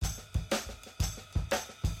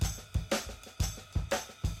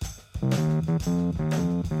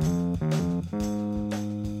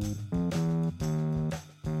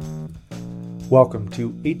Welcome to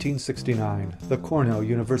 1869, the Cornell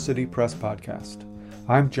University Press Podcast.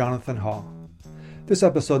 I'm Jonathan Hall. This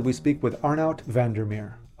episode we speak with Arnout van der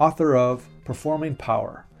Meer, author of Performing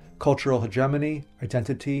Power, Cultural Hegemony,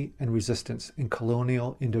 Identity, and Resistance in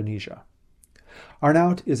Colonial Indonesia.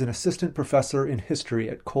 Arnout is an assistant professor in history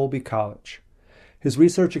at Colby College. His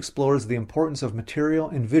research explores the importance of material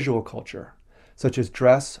and visual culture, such as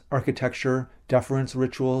dress, architecture, deference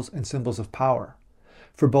rituals, and symbols of power,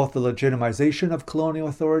 for both the legitimization of colonial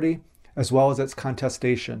authority as well as its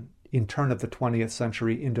contestation in turn of the 20th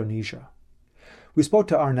century Indonesia. We spoke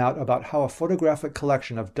to Arnout about how a photographic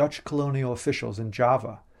collection of Dutch colonial officials in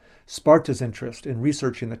Java sparked his interest in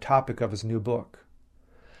researching the topic of his new book,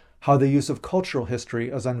 how the use of cultural history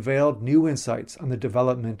has unveiled new insights on the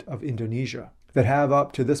development of Indonesia that have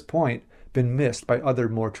up to this point been missed by other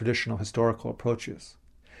more traditional historical approaches,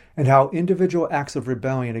 and how individual acts of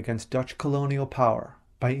rebellion against Dutch colonial power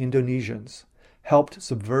by Indonesians helped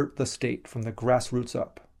subvert the state from the grassroots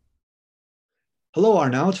up. Hello,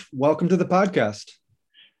 Arnout. Welcome to the podcast.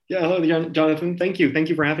 Yeah, hello, Jonathan. Thank you. Thank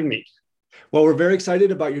you for having me. Well, we're very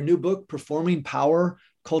excited about your new book, Performing Power,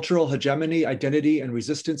 Cultural Hegemony, Identity, and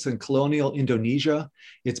Resistance in Colonial Indonesia.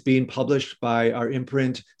 It's being published by our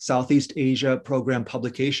imprint, Southeast Asia Program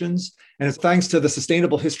Publications. And it's thanks to the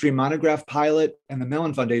Sustainable History Monograph Pilot and the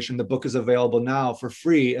Mellon Foundation, the book is available now for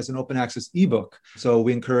free as an open access ebook. So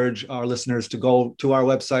we encourage our listeners to go to our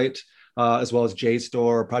website, as well as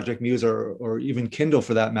JSTOR, Project Muse, or even Kindle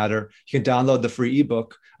for that matter. You can download the free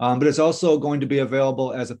ebook, but it's also going to be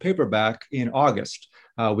available as a paperback in August.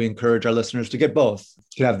 We encourage our listeners to get both. You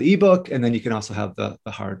can have the ebook, and then you can also have the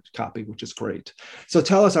hard copy, which is great. So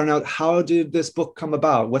tell us, Arnout, how did this book come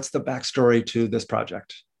about? What's the backstory to this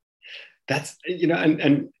project? That's,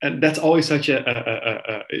 and that's always such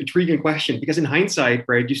a intriguing question, because in hindsight,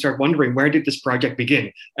 right, you start wondering, where did this project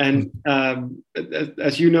begin? And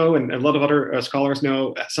as you know, and a lot of other scholars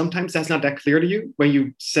know, sometimes that's not that clear to you when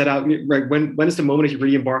you set out, right? When is the moment that you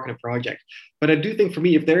really embark on a project? But I do think for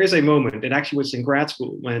me, if there is a moment, it actually was in grad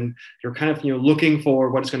school when you're kind of, looking for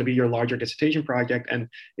what is going to be your larger dissertation project. And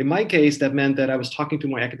in my case, that meant that I was talking to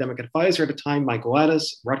my academic advisor at the time, Michael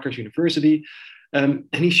Addis, Rutgers University. And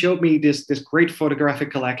he showed me this great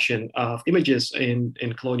photographic collection of images in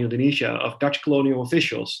colonial Indonesia of Dutch colonial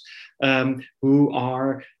officials who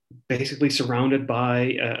are basically surrounded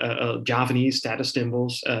by Javanese status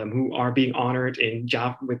symbols, who are being honored in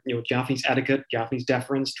with Javanese etiquette, Javanese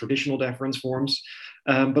deference, traditional deference forms,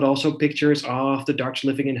 but also pictures of the Dutch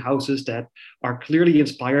living in houses that are clearly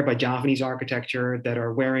inspired by Javanese architecture, that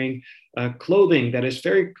are wearing clothing that is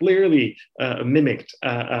very clearly mimicked,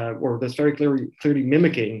 or that's very clearly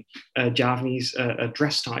mimicking Javanese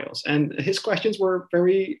dress styles. And his questions were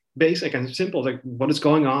very basic and simple, like, what is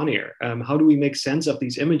going on here? How do we make sense of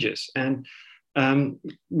these images? And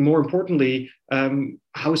more importantly,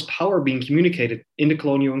 how is power being communicated in the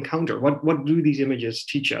colonial encounter? What do these images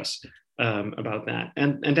teach us about that?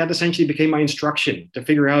 And that essentially became my instruction to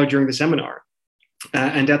figure out during the seminar.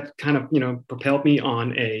 And that kind of, propelled me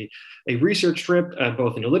on a research trip,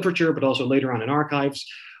 both in the literature, but also later on in archives,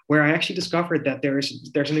 where I actually discovered that there's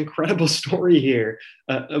an incredible story here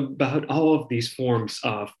about all of these forms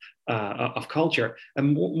of culture.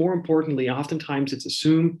 And more importantly, oftentimes it's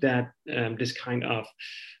assumed that this kind of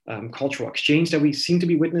cultural exchange that we seem to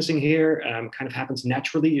be witnessing here kind of happens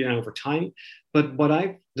naturally over time. But what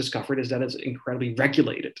I've discovered is that it's incredibly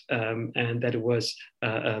regulated, and that it was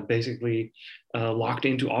basically locked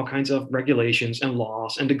into all kinds of regulations and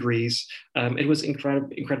laws and degrees. It was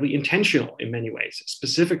incredibly intentional in many ways,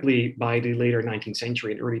 specifically by the later 19th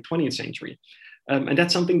century and early 20th century. And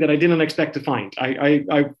that's something that I didn't expect to find.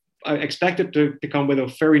 I expected to come with a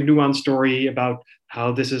very nuanced story about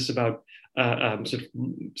how this is about sort of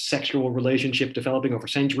sexual relationship developing over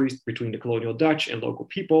centuries between the colonial Dutch and local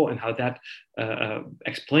people, and how that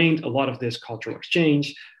explained a lot of this cultural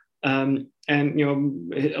exchange. And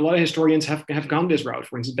a lot of historians have gone this route.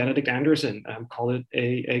 For instance, Benedict Anderson called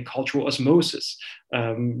it a cultural osmosis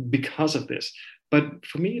because of this. But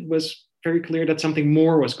for me, it was very clear that something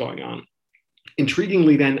more was going on.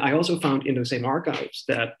 Intriguingly, then, I also found in those same archives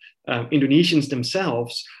that Indonesians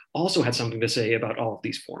themselves also had something to say about all of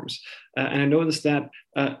these forms. And I noticed that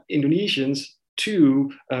Indonesians,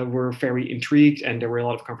 too, were very intrigued, and there were a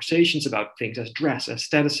lot of conversations about things as dress, as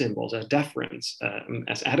status symbols, as deference,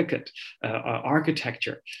 as etiquette,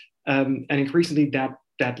 architecture. And increasingly,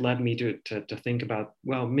 that led me to think about,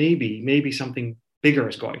 well, maybe something bigger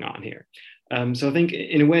is going on here. So I think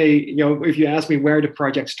in a way, if you ask me where the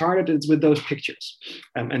project started, it's with those pictures.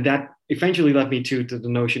 And that eventually led me to the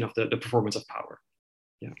notion of the performance of power.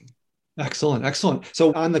 Yeah. Excellent, excellent.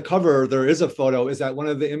 So on the cover, there is a photo. Is that one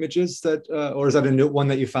of the images that, or is that a new one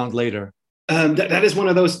that you found later? That is one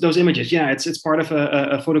of those images. Yeah, it's part of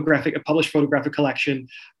a published photographic collection,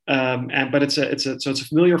 but it's a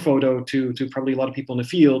familiar photo to probably a lot of people in the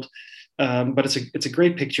field. But it's a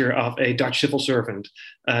great picture of a Dutch civil servant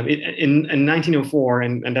in 1904,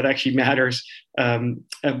 and that actually matters.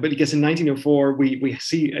 But because in 1904 we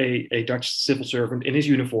see a Dutch civil servant in his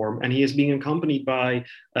uniform, and he is being accompanied by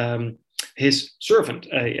his servant,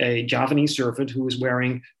 a Javanese servant who is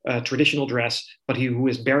wearing a traditional dress, but who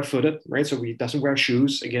is barefooted, right? So he doesn't wear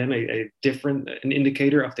shoes. Again, an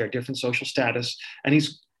indicator of their different social status, and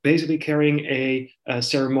he's basically carrying a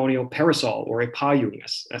ceremonial parasol, or a payung,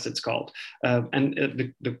 as it's called.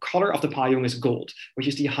 The color of the payung is gold, which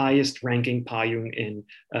is the highest ranking payung in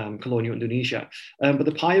colonial Indonesia. But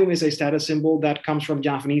the payung is a status symbol that comes from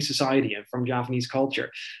Javanese society and from Javanese culture.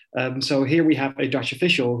 So here we have a Dutch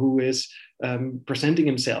official who is presenting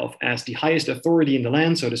himself as the highest authority in the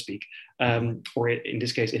land, so to speak, or in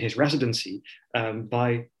this case, in his residency,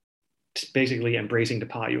 by basically embracing the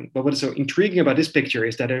payung. But what is so intriguing about this picture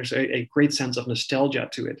is that there's a great sense of nostalgia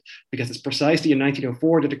to it, because it's precisely in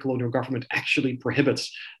 1904 that the colonial government actually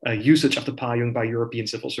prohibits usage of the payung by European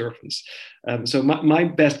civil servants. So my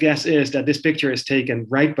best guess is that this picture is taken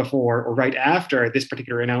right before or right after this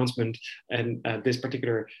particular announcement, and this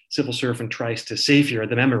particular civil servant tries to savor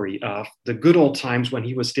the memory of the good old times when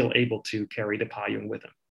he was still able to carry the payung with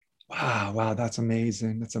him. Wow, that's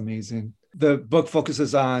amazing. That's amazing. The book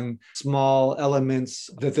focuses on small elements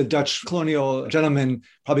that the Dutch colonial gentleman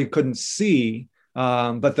probably couldn't see,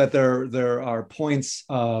 but that there are points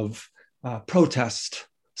of protest,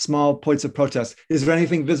 small points of protest. Is there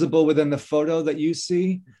anything visible within the photo that you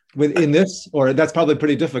see within this? Or that's probably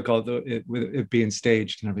pretty difficult with it being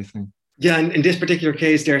staged and everything. Yeah, in this particular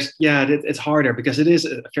case, it's harder because it is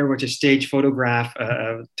very much a stage photograph,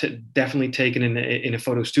 definitely taken in a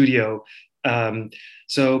photo studio.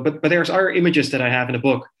 But there's other images that I have in the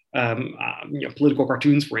book, political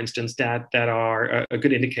cartoons, for instance, that are a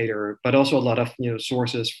good indicator, but also a lot of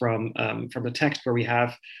sources from the text, where we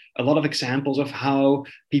have a lot of examples of how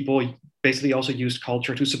people basically also used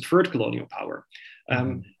culture to subvert colonial power,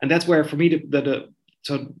 and that's where for me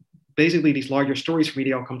so basically these larger stories for me,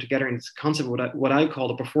 they all come together in this concept of what I call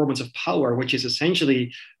the performance of power, which is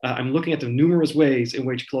essentially I'm looking at the numerous ways in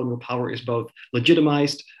which colonial power is both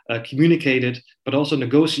legitimized, communicated, but also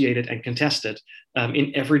negotiated and contested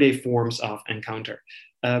in everyday forms of encounter.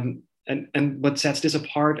 And what sets this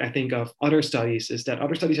apart, I think, of other studies is that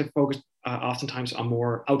other studies have focused oftentimes on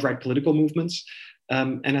more outright political movements.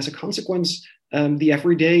 And as a consequence, the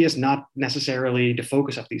everyday is not necessarily the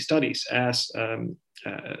focus of these studies, as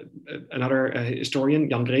another historian,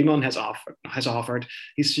 Jan Greeman, has offered.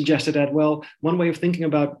 He suggested that, well, one way of thinking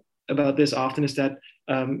about this often is that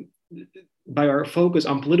by our focus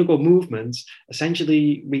on political movements,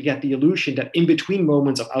 essentially we get the illusion that in between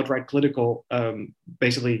moments of outright political,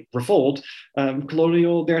 basically revolt,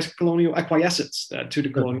 there's colonial acquiescence to the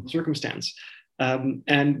colonial circumstance.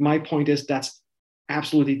 And my point is that's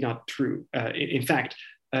absolutely not true. In fact,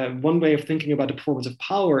 one way of thinking about the performance of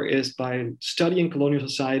power is by studying colonial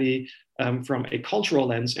society from a cultural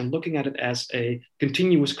lens and looking at it as a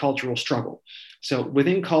continuous cultural struggle. So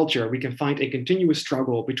within culture, we can find a continuous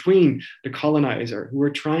struggle between the colonizer, who are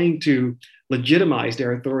trying to legitimize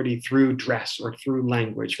their authority through dress or through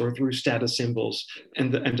language or through status symbols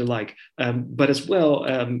and the like, but as well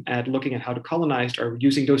at looking at how the colonized are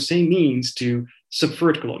using those same means to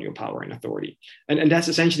subvert colonial power and authority. And that's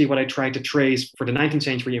essentially what I tried to trace for the 19th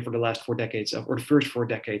century and for the last 4 decades or the first 4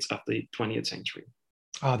 decades of the 20th century.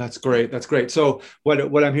 Oh, that's great. That's great. So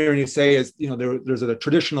what I'm hearing you say is, there's a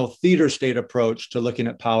traditional theater state approach to looking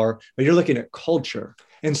at power, but you're looking at culture.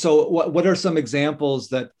 And so what are some examples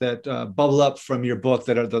that bubble up from your book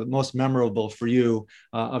that are the most memorable for you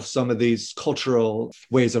of some of these cultural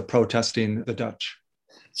ways of protesting the Dutch?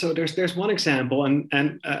 So there's one example, and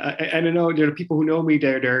I don't know, there are people who know me.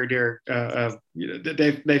 They've heard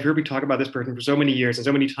me talk about this person for so many years and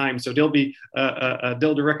so many times, so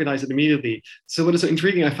they'll recognize it immediately. So what is so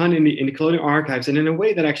intriguing, I found in the colonial archives, and in a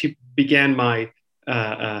way that actually began my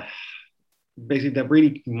basically that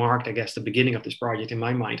really marked, I guess, the beginning of this project in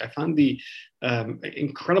my mind. I found the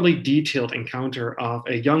incredibly detailed encounter of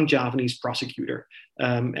a young Javanese prosecutor.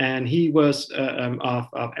 And he was of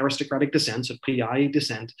aristocratic descent, so Priai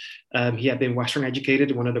descent. He had been Western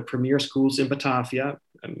educated in one of the premier schools in Batavia,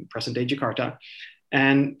 present-day Jakarta.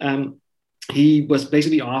 And he was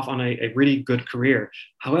basically off on a really good career.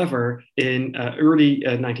 However, in early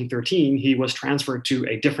 1913, he was transferred to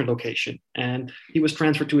a different location, and he was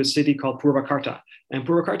transferred to a city called Purwakarta. And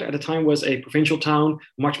Purwakarta at the time was a provincial town,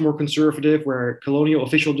 much more conservative, where colonial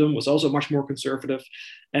officialdom was also much more conservative.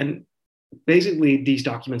 And basically, these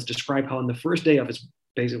documents describe how on the first day of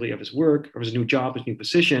his work or his new job, his new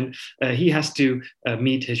position, he has to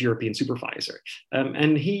meet his European supervisor.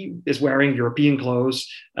 And he is wearing European clothes,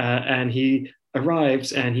 and he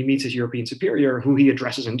arrives and he meets his European superior, who he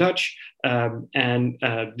addresses in Dutch. And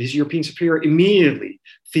this European superior immediately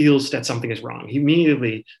feels that something is wrong. He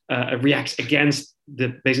immediately reacts against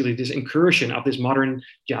basically this incursion of this modern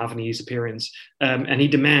Javanese appearance. And he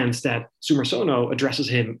demands that Sumarsono addresses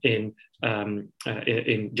him in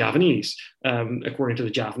Javanese, according to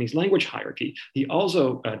the Javanese language hierarchy. He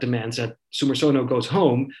also demands that Sumarsono goes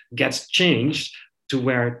home, gets changed to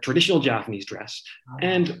wear traditional Javanese dress.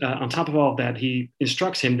 And on top of all that, he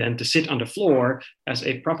instructs him then to sit on the floor as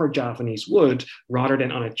a proper Javanese would, rather than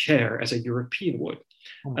on a chair as a European would.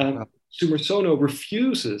 Sumarsono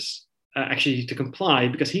refuses actually to comply,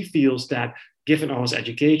 because he feels that given all his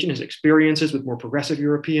education, his experiences with more progressive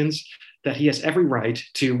Europeans, that he has every right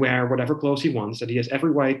to wear whatever clothes he wants, that he has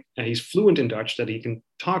every right, he's fluent in Dutch, that he can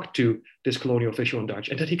talk to this colonial official in Dutch,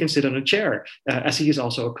 and that he can sit on a chair, as he is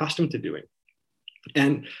also accustomed to doing.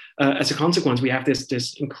 And as a consequence, we have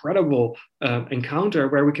this incredible encounter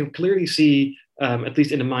where we can clearly see, at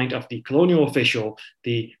least in the mind of the colonial official,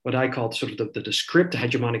 what I call sort of the script, the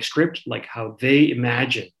hegemonic script, like how they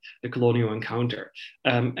imagine the colonial encounter.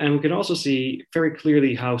 And we can also see very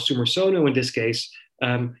clearly how Sumarsono, in this case,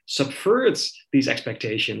 subverts these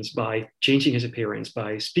expectations by changing his appearance,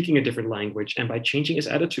 by speaking a different language, and by changing his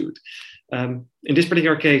attitude. In this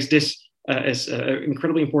particular case, this is an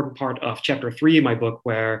incredibly important part of chapter 3 in my book,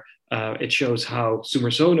 where it shows how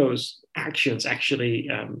Sumarsono's actions actually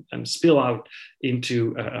spill out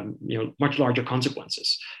into much larger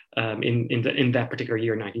consequences in that particular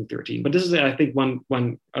year, 1913. But this is, I think,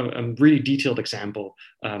 one really detailed example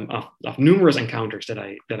of numerous encounters that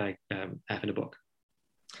I have in the book.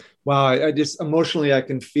 Wow, I just emotionally I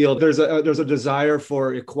can feel there's a desire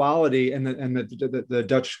for equality, and the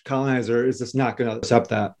Dutch colonizer is just not going to accept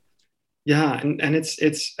that. Yeah, and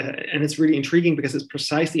it's really intriguing, because it's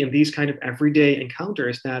precisely in these kind of everyday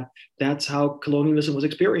encounters that's how colonialism was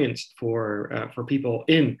experienced for people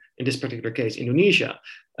in this particular case, Indonesia,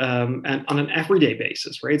 and on an everyday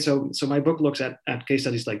basis, right? So my book looks at case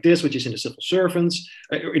studies like this, which is in the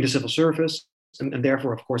civil service, and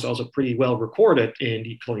therefore, of course, also pretty well recorded in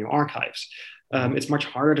the colonial archives. It's much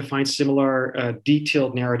harder to find similar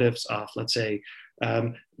detailed narratives of, let's say,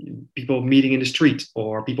 people meeting in the street,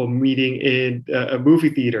 or people meeting in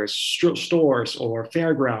movie theaters, stores, or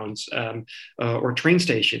fairgrounds, or train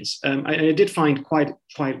stations. I did find quite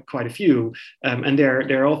a few, and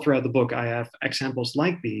they're all throughout the book. I have examples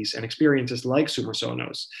like these and experiences like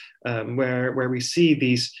Sumarsono's, where we see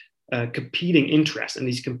these competing interests and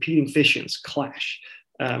these competing visions clash.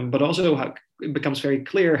 But also how it becomes very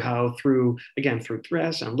clear how through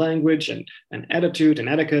dress and language and attitude and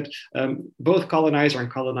etiquette, both colonizer and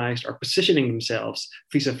colonized are positioning themselves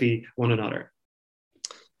vis-a-vis one another.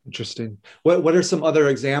 Interesting. What are some other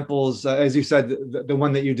examples? As you said, the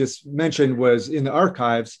one that you just mentioned was in the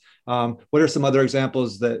archives. What are some other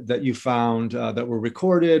examples that you found that were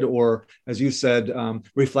recorded, or, as you said,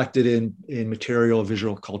 reflected in material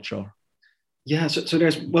visual culture? Yeah, so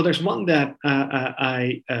there's one that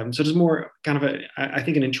so there's more kind of I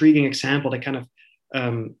think an intriguing example that kind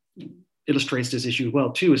of illustrates this issue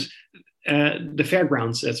well too, is the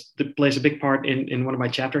fairgrounds. That plays a big part in one of my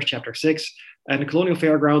chapters, chapter 6. And the colonial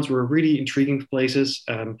fairgrounds were really intriguing places.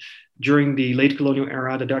 During the late colonial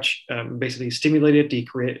era, the Dutch basically stimulated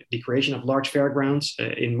the creation of large fairgrounds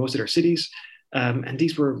in most of their cities. And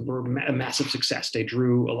these were a massive success. They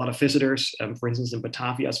drew a lot of visitors. For instance, in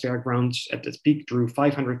Batavia's fairgrounds at its peak drew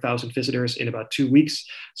 500,000 visitors in about 2 weeks.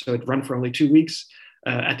 So it ran for only 2 weeks.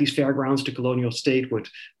 At these fairgrounds, the colonial state would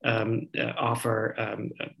offer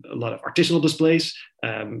a lot of artisanal displays,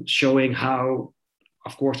 showing how,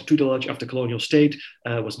 of course, the tutelage of the colonial state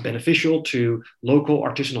was beneficial to local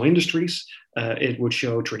artisanal industries. It would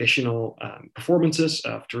show traditional performances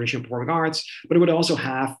of traditional performing arts, but it would also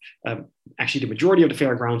have, actually the majority of the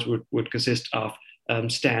fairgrounds would consist of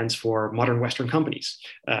stands for modern Western companies.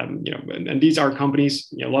 And these are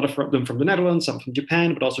companies, a lot of them from the Netherlands, some from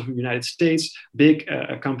Japan, but also from the United States, big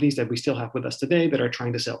companies that we still have with us today that are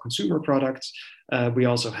trying to sell consumer products. We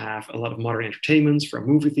also have a lot of modern entertainments, from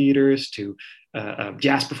movie theaters to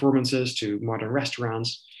jazz performances to modern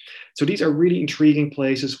restaurants. So these are really intriguing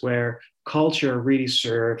places where culture really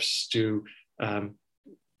serves to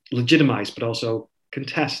legitimize, but also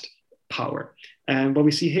contest power. And what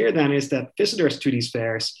we see here then is that visitors to these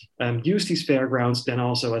fairs use these fairgrounds then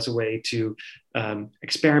also as a way to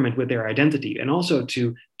experiment with their identity and also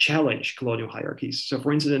to challenge colonial hierarchies. So,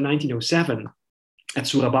 for instance, in 1907, at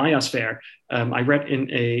Surabaya's fair, I read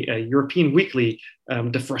in a European weekly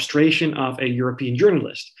the frustration of a European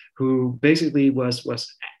journalist who basically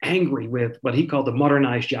was angry with what he called the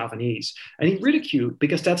modernized Javanese. And he ridiculed,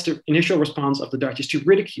 because that's the initial response of the Dutch, is to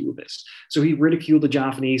ridicule this. So he ridiculed the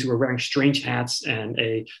Javanese who were wearing strange hats and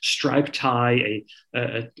a striped tie,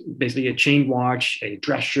 basically a chain watch, a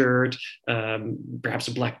dress shirt, perhaps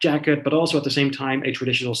a black jacket, but also at the same time a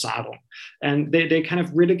traditional sarong. And they kind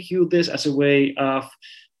of ridiculed this as a way of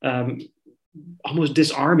almost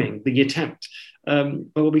disarming the attempt.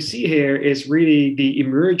 But what we see here is really the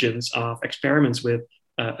emergence of experiments with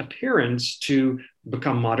appearance to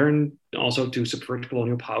become modern, also to subvert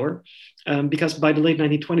colonial power. Because by the late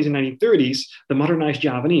 1920s and 1930s, the modernized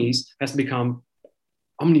Javanese has become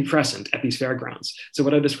omnipresent at these fairgrounds. So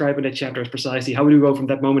what I describe in that chapter is precisely how we go from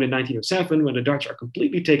that moment in 1907, when the Dutch are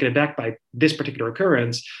completely taken aback by this particular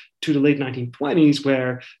occurrence, to the late 1920s,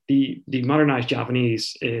 where the modernized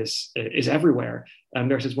Javanese is everywhere.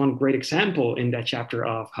 There's this one great example in that chapter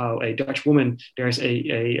of how a Dutch woman, there's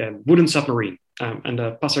a wooden submarine and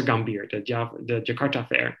the Pasar Gambir, the Jakarta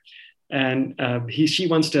fair. And she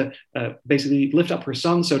wants to basically lift up her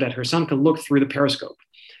son so that her son can look through the periscope.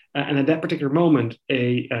 And at that particular moment,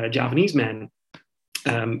 a Javanese man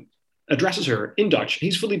addresses her in Dutch.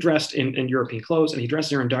 He's fully dressed in European clothes, and he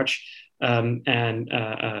addresses her in Dutch.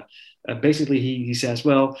 Basically, he says,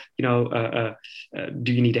 well,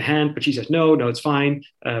 do you need a hand? But she says, no, it's fine.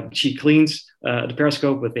 She cleans the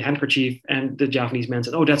periscope with the handkerchief, and the Javanese man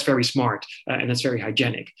says, oh, that's very smart, and that's very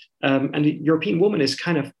hygienic. And the European woman is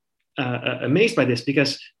kind of amazed by this,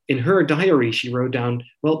 because in her diary, she wrote down,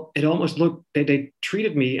 well, it almost looked, they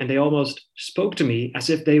treated me and they almost spoke to me as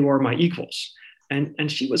if they were my equals.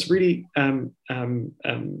 And she was really kind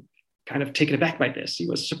of taken aback by this. She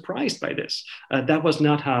was surprised by this. That was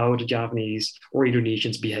not how the Javanese or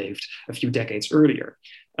Indonesians behaved a few decades earlier.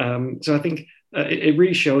 So I think it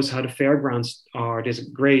really shows how the fairgrounds are this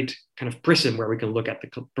great kind of prism where we can look at the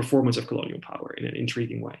performance of colonial power in an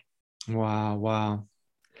intriguing way. Wow.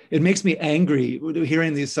 It makes me angry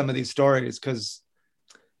hearing some of these stories, because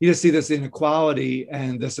you just see this inequality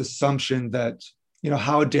and this assumption that,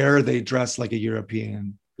 how dare they dress like a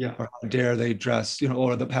European? Yeah. Or how dare they dress,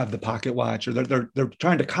 or have the pocket watch, or they're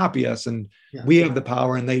trying to copy us, and we have the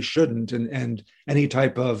power and they shouldn't. And any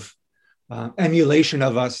type of emulation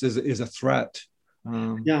of us is a threat.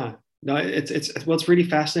 No, it's really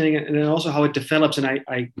fascinating, and then also how it develops. And I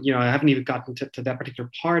haven't even gotten to that particular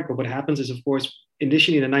part. But what happens is, of course,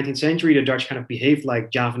 initially in the 19th century, the Dutch kind of behaved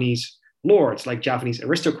like Javanese lords, like Javanese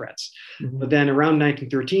aristocrats. Mm-hmm. But then around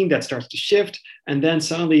 1913, that starts to shift, and then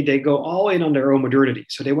suddenly they go all in on their own modernity.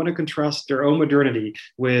 So they want to contrast their own modernity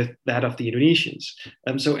with that of the Indonesians.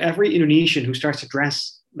 So every Indonesian who starts to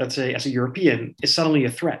dress, let's say, as a European is suddenly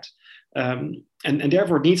a threat. And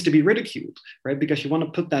therefore it needs to be ridiculed, right? Because you want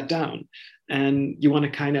to put that down, and you want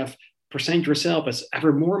to kind of present yourself as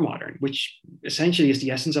ever more modern, which essentially is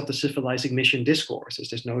the essence of the civilizing mission discourse. Is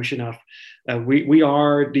this notion of we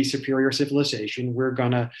are the superior civilization. We're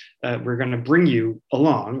gonna bring you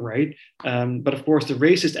along, right? But of course, the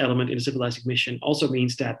racist element in the civilizing mission also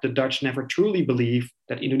means that the Dutch never truly believe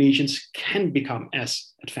that Indonesians can become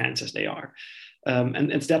as advanced as they are.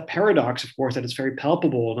 And it's that paradox, of course, that is very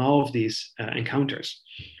palpable in all of these encounters.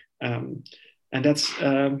 And that's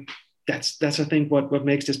I think what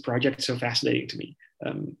makes this project so fascinating to me.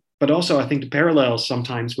 But also, I think the parallels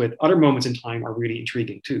sometimes with other moments in time are really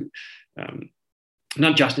intriguing too.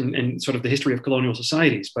 Not just in sort of the history of colonial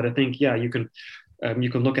societies, but I think you can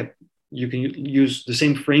use the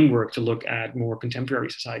same framework to look at more contemporary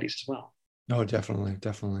societies as well. No, definitely.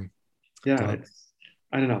 Yeah.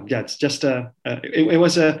 I don't know. Yeah, it's just it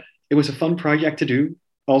was a fun project to do.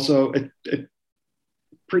 Also, it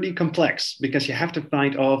pretty complex, because you have to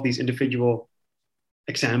find all of these individual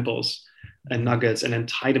examples and nuggets and then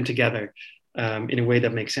tie them together in a way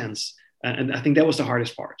that makes sense. And I think that was the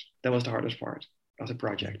hardest part. That was the hardest part of the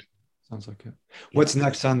project. Sounds like it. What's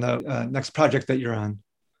next on the next project that you're on?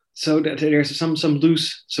 So there's some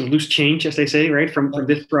loose change, as they say, right, from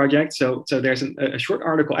this project. So there's a short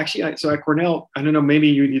article. Actually, so at Cornell, I don't know, maybe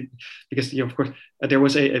you because of course there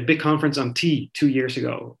was a big conference on tea 2 years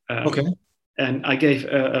ago. Okay. And I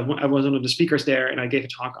was one of the speakers there, and I gave a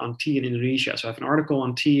talk on tea in Indonesia. So I have an article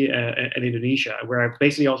on tea in Indonesia, where I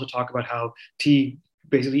basically also talk about how tea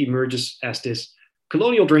basically emerges as this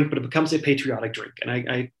colonial drink, but it becomes a patriotic drink. And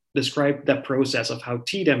I describe that process of how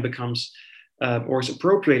tea then becomes or is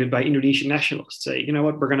appropriated by Indonesian nationalists. Say, you know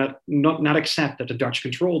what, we're going to not accept that the Dutch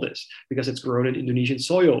control this because it's grown in Indonesian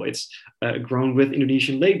soil. It's grown with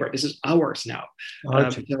Indonesian labor. This is ours now.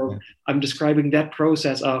 So I'm describing that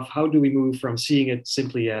process of how do we move from seeing it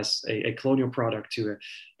simply as a colonial product to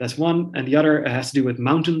that's one. And the other has to do with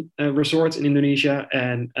mountain resorts in Indonesia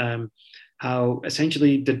and how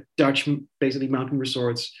essentially the Dutch, basically mountain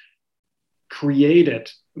resorts,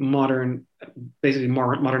 created modern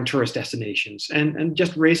tourist destinations, and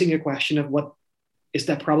just raising a question of what is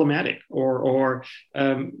that problematic, or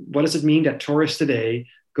what does it mean that tourists today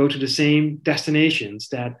go to the same destinations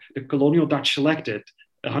that the colonial Dutch selected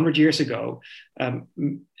 100 years ago, and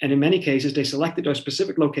in many cases they selected those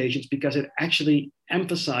specific locations because it actually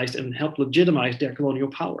emphasized and helped legitimize their colonial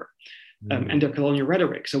power. And their colonial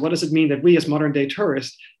rhetoric. So what does it mean that we as modern day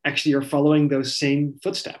tourists actually are following those same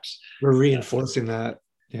footsteps? We're reinforcing that.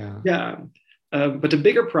 Yeah. But the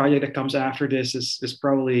bigger project that comes after this is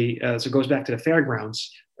probably, so it goes back to the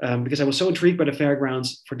fairgrounds, because I was so intrigued by the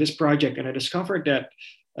fairgrounds for this project. And I discovered that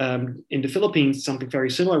in the Philippines, something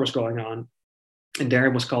very similar was going on. And there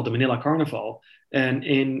it was called the Manila Carnival. And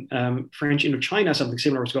in French Indochina, something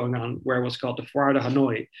similar was going on, where it was called the Foire de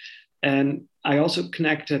Hanoi. And I also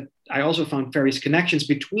found various connections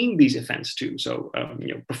between these events too. So,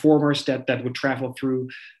 performers that would travel through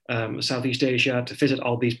Southeast Asia to visit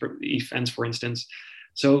all these events, for instance.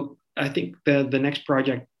 So I think the next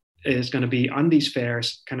project is going to be on these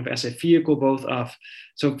fairs, kind of as a vehicle, both of,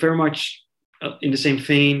 so very much in the same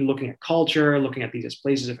vein, looking at culture, looking at these as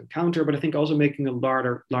places of encounter, but I think also making a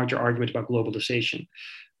larger argument about globalization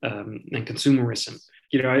and consumerism.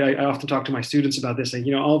 I often talk to my students about this,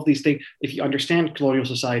 and all of these things. If you understand colonial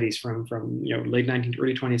societies from late 19th,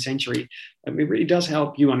 early 20th century, it really does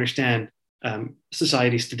help you understand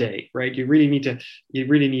societies today, right? You really need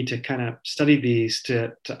to kind of study these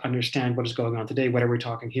to understand what is going on today. Whether we're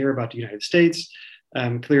talking here about the United States,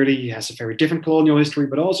 clearly it has a very different colonial history,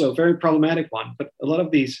 but also a very problematic one. But a lot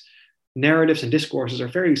of these narratives and discourses are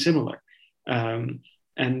very similar. And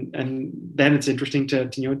then it's interesting to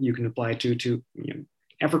you can apply it to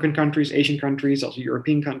African countries, Asian countries, also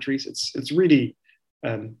European countries. It's really,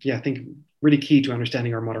 I think, really key to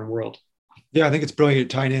understanding our modern world. Yeah, I think it's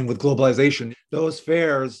brilliant tying in with globalization. Those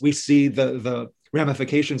fairs, we see the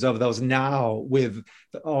ramifications of those now with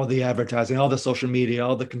all the advertising, all the social media,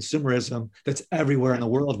 all the consumerism that's everywhere in the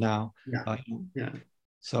world now.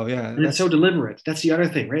 So and it's so deliberate. That's the other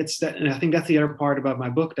thing, right? And I think that's the other part about my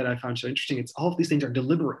book that I found so interesting. It's all of these things are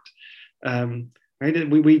deliberate. Right?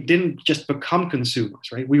 We didn't just become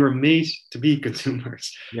consumers, right? We were made to be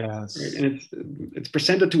consumers. Yes. Right? And it's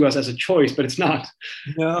presented to us as a choice, but it's not.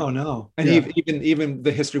 No. And even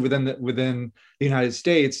the history within the United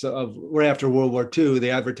States of right after World War II,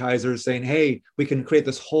 the advertisers saying, "Hey, we can create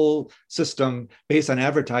this whole system based on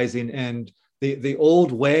advertising." And the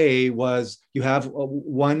old way was you have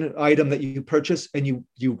one item that you purchase and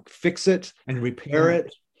you fix it and repair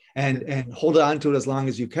it. And hold on to it as long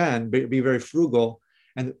as you can, be very frugal.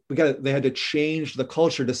 And they had to change the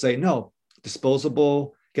culture to say, no,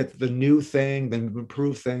 disposable, get the new thing, the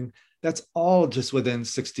improved thing. That's all just within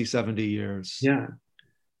 60, 70 years. Yeah,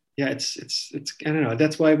 it's I don't know.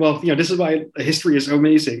 That's why, this is why history is so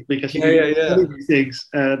amazing, because you study these things.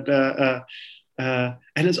 And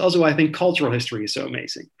it's also, I think, cultural history is so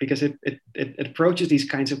amazing because it approaches these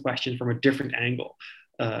kinds of questions from a different angle.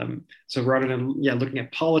 So rather than looking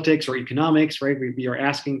at politics or economics, right, we are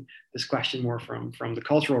asking this question more from the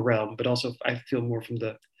cultural realm, but also I feel more from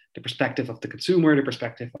the perspective of the consumer, the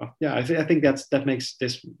perspective of I think that makes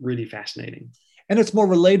this really fascinating. And it's more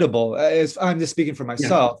relatable. As I'm just speaking for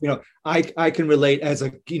myself, I can relate as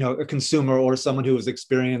a consumer or someone who has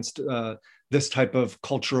experienced this type of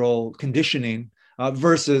cultural conditioning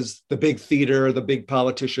versus the big theater, the big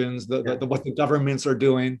politicians, the what the governments are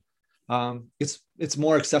doing. It's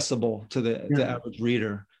more accessible to the average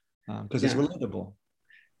reader because it's relatable.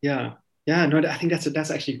 No, I think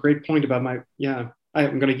that's actually a great point about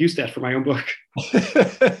I'm going to use that for my own book.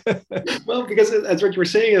 Well, because as what you were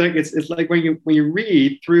saying, like it's like when you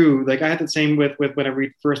read through, like I had the same with when I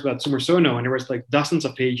read first about Sumarsono, and there was like dozens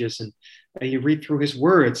of pages, and you read through his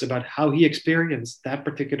words about how he experienced that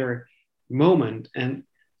particular moment, and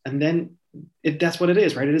then that's what it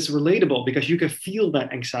is, right? It is relatable because you can feel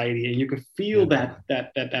that anxiety and you can feel that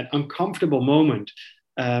uncomfortable moment,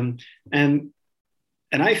 and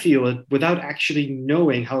And I feel it without actually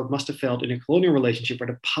knowing how it must have felt in a colonial relationship where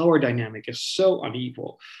the power dynamic is so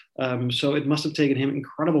unequal. So it must have taken him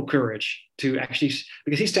incredible courage to actually,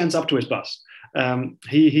 because he stands up to his boss.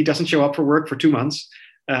 He doesn't show up for work for 2 months.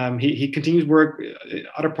 He continues work,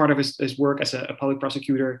 other part of his work as a public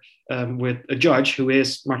prosecutor with a judge who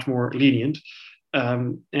is much more lenient.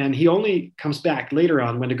 And he only comes back later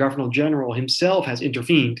on when the Governor General himself has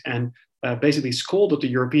intervened and basically scolded the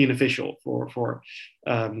European official for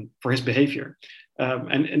his behavior.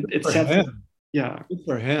 And it sets, yeah, good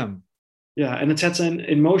for him. Yeah, and it sets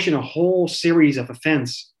in motion a whole series of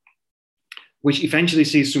events, which eventually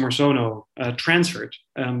sees Soemarsono transferred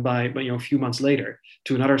by a few months later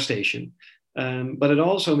to another station. But it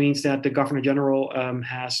also means that the Governor General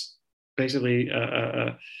has basically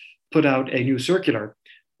put out a new circular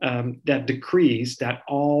that decrees that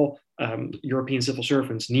all European civil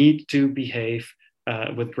servants need to behave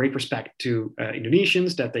with great respect to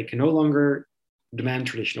Indonesians, that they can no longer demand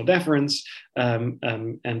traditional deference, and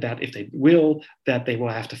that if they will, that they will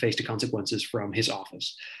have to face the consequences from his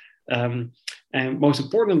office. And most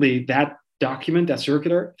importantly, that document, that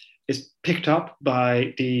circular, is picked up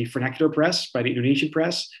by the vernacular press, by the Indonesian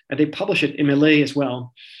press, and they publish it in Malay as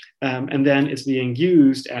well. And then it's being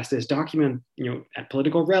used as this document, at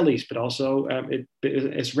political rallies, but also it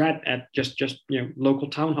is read at just local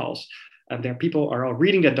town halls. There people are all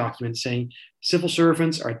reading that document saying civil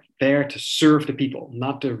servants are there to serve the people,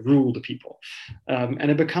 not to rule the people. And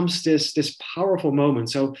it becomes this powerful moment.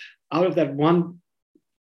 So out of that one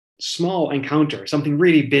small encounter, something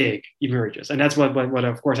really big emerges. And that's what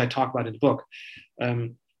of course I talk about in the book.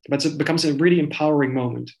 But it becomes a really empowering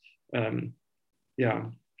moment. Yeah.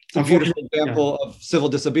 It's a beautiful example of civil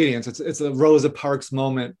disobedience. It's a Rosa Parks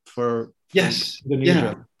moment for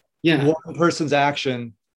Indonesia. Yeah. One person's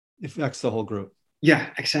action affects the whole group. Yeah,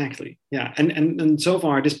 exactly. Yeah. And so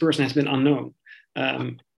far this person has been unknown.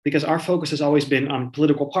 Because our focus has always been on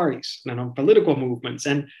political parties and on political movements.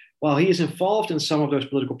 And while he is involved in some of those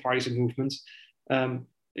political parties and movements,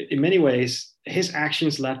 in many ways, his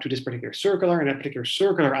actions led to this particular circular. And that particular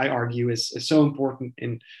circular, I argue, is so important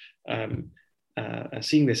in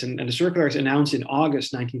seeing this. And the circular is announced in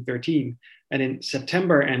August 1913. And in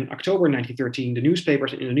September and October 1913, the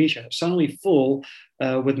newspapers in Indonesia are suddenly full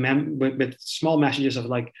with small messages of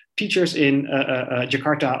like teachers in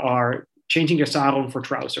Jakarta are changing their sarung for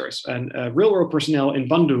trousers, and railroad personnel in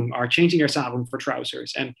Bandung are changing their sarung for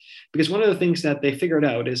trousers. And because one of the things that they figured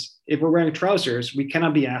out is if we're wearing trousers, we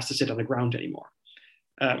cannot be asked to sit on the ground anymore.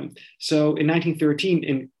 So in 1913,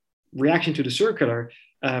 in reaction to the circular,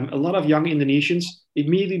 a lot of young Indonesians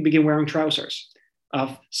immediately begin wearing trousers,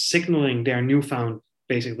 of signaling their newfound,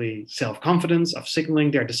 basically, self-confidence, of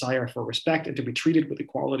signaling their desire for respect and to be treated with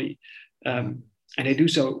equality. And they do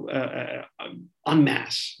so en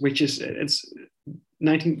masse, which is late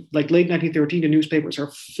 1913. The newspapers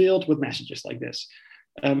are filled with messages like this,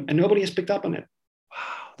 and nobody has picked up on it.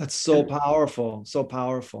 Wow, that's so powerful, so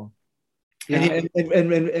powerful. Yeah.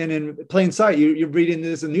 And in plain sight, you're reading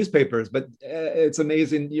this in newspapers, but it's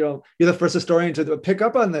amazing. You're the first historian to pick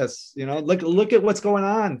up on this. Look at what's going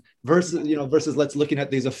on versus let's looking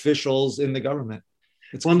at these officials in the government.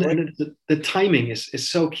 And the timing is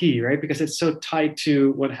so key, right? Because it's so tied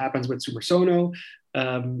to what happens with Soemarsono,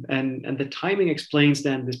 and the timing explains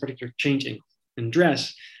then this particular change in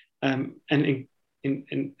dress, and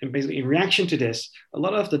basically in reaction to this, a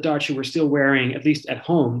lot of the Dutch who were still wearing, at least at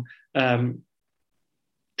home,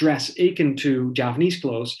 dress akin to Javanese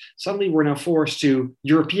clothes, suddenly were now forced to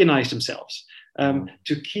Europeanize themselves.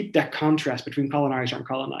 To keep that contrast between colonizer and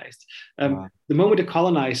colonized. The moment the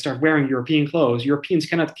colonized start wearing European clothes, Europeans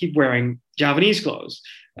cannot keep wearing Javanese clothes.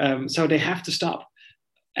 So they have to stop.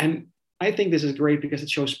 And I think this is great because it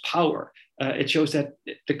shows power. It shows that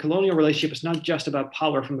the colonial relationship is not just about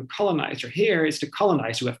power from the colonizer. Here, it's the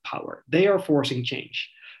colonized who have power. They are forcing change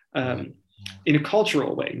in a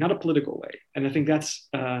cultural way, not a political way. And I think that's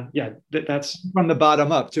from the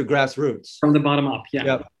bottom up to grassroots. From the bottom up,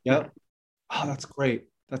 yeah. Yep. Oh, that's great.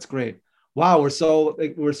 That's great. Wow, we're so.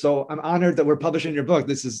 I'm honored that we're publishing your book.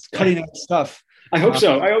 This is cutting edge stuff. I hope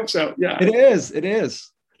so. Yeah. It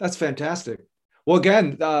is. That's fantastic. Well,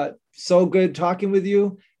 again, so good talking with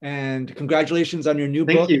you, and congratulations on your new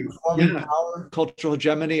book, Performing Power, Cultural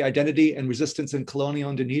Hegemony, Identity, and Resistance in Colonial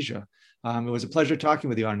Indonesia. It was a pleasure talking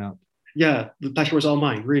with you, Arnout. Yeah, the pleasure was all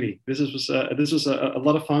mine. Really, this was a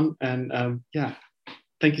lot of fun, and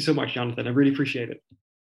thank you so much, Jonathan. I really appreciate it.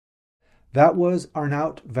 That was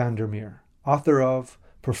Arnout van der Meer, author of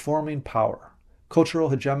Performing Power, Cultural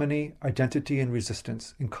Hegemony, Identity and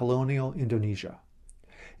Resistance in Colonial Indonesia.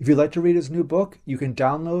 If you'd like to read his new book, you can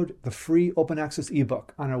download the free open access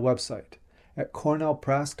ebook on our website at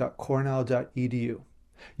cornellpress.cornell.edu.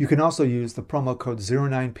 You can also use the promo code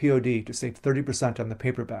 09POD to save 30% on the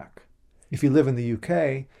paperback. If you live in the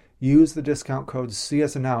UK, use the discount code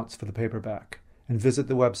CSAnnounce for the paperback and visit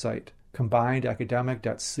the website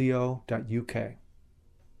combinedacademic.co.uk.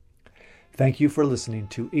 Thank you for listening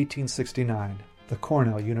to 1869, the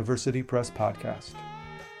Cornell University Press Podcast.